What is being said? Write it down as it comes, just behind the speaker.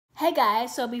Hey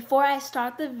guys, so before I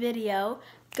start the video,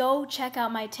 go check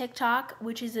out my TikTok,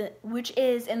 which is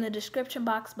in the description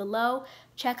box below.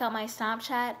 Check out my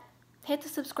Snapchat, hit the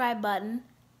subscribe button,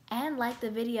 and like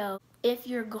the video if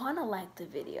you're gonna like the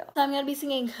video. So I'm gonna be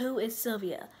singing Who is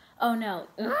Sylvia? Oh no,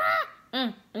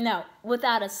 no,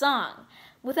 Without a Song.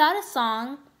 Without a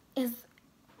Song is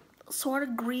sort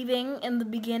of grieving in the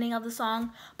beginning of the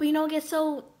song, but you know, it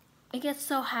gets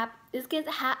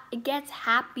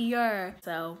happier.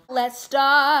 So let's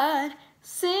start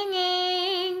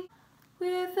singing.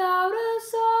 Without a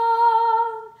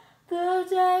song, the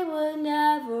day would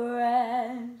never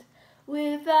end.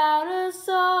 Without a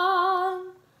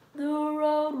song, the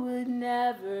road would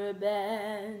never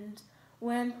bend.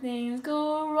 When things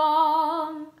go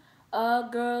wrong, a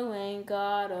girl ain't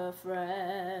got a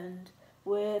friend.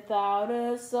 Without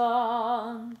a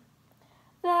song,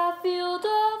 that field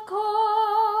of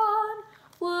corn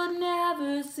would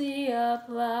never see a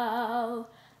plow.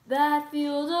 That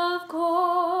field of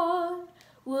corn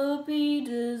will be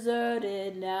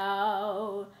deserted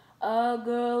now. A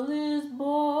girl is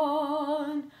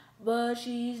born, but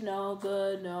she's no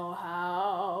good no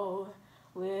how.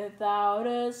 Without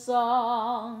a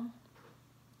song,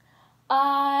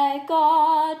 I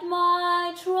got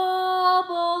my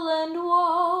trouble and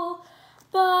woe,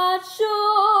 but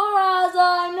sure as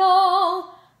I know,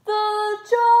 the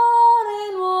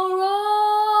Jordan will roll.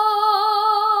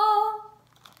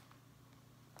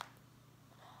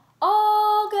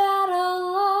 All get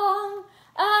along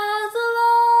as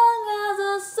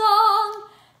a song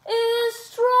is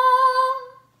strong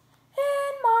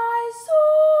in my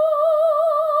soul.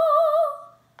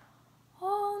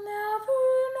 I'll never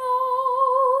know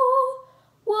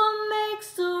what makes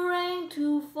the rain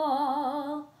to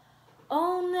fall.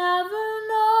 I'll never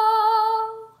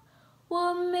know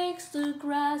what makes the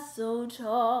grass so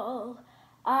tall.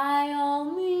 I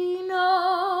only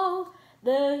know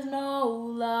there's no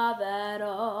love at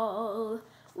all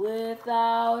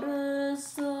without a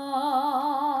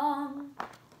song.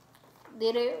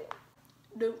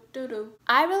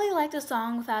 I really like the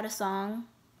song Without a Song.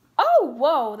 Oh,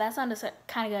 whoa, that sounded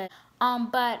kind of good.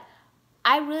 But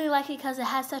I really like it because it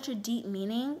has such a deep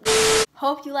meaning.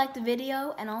 Hope you liked the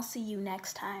video, and I'll see you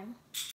next time.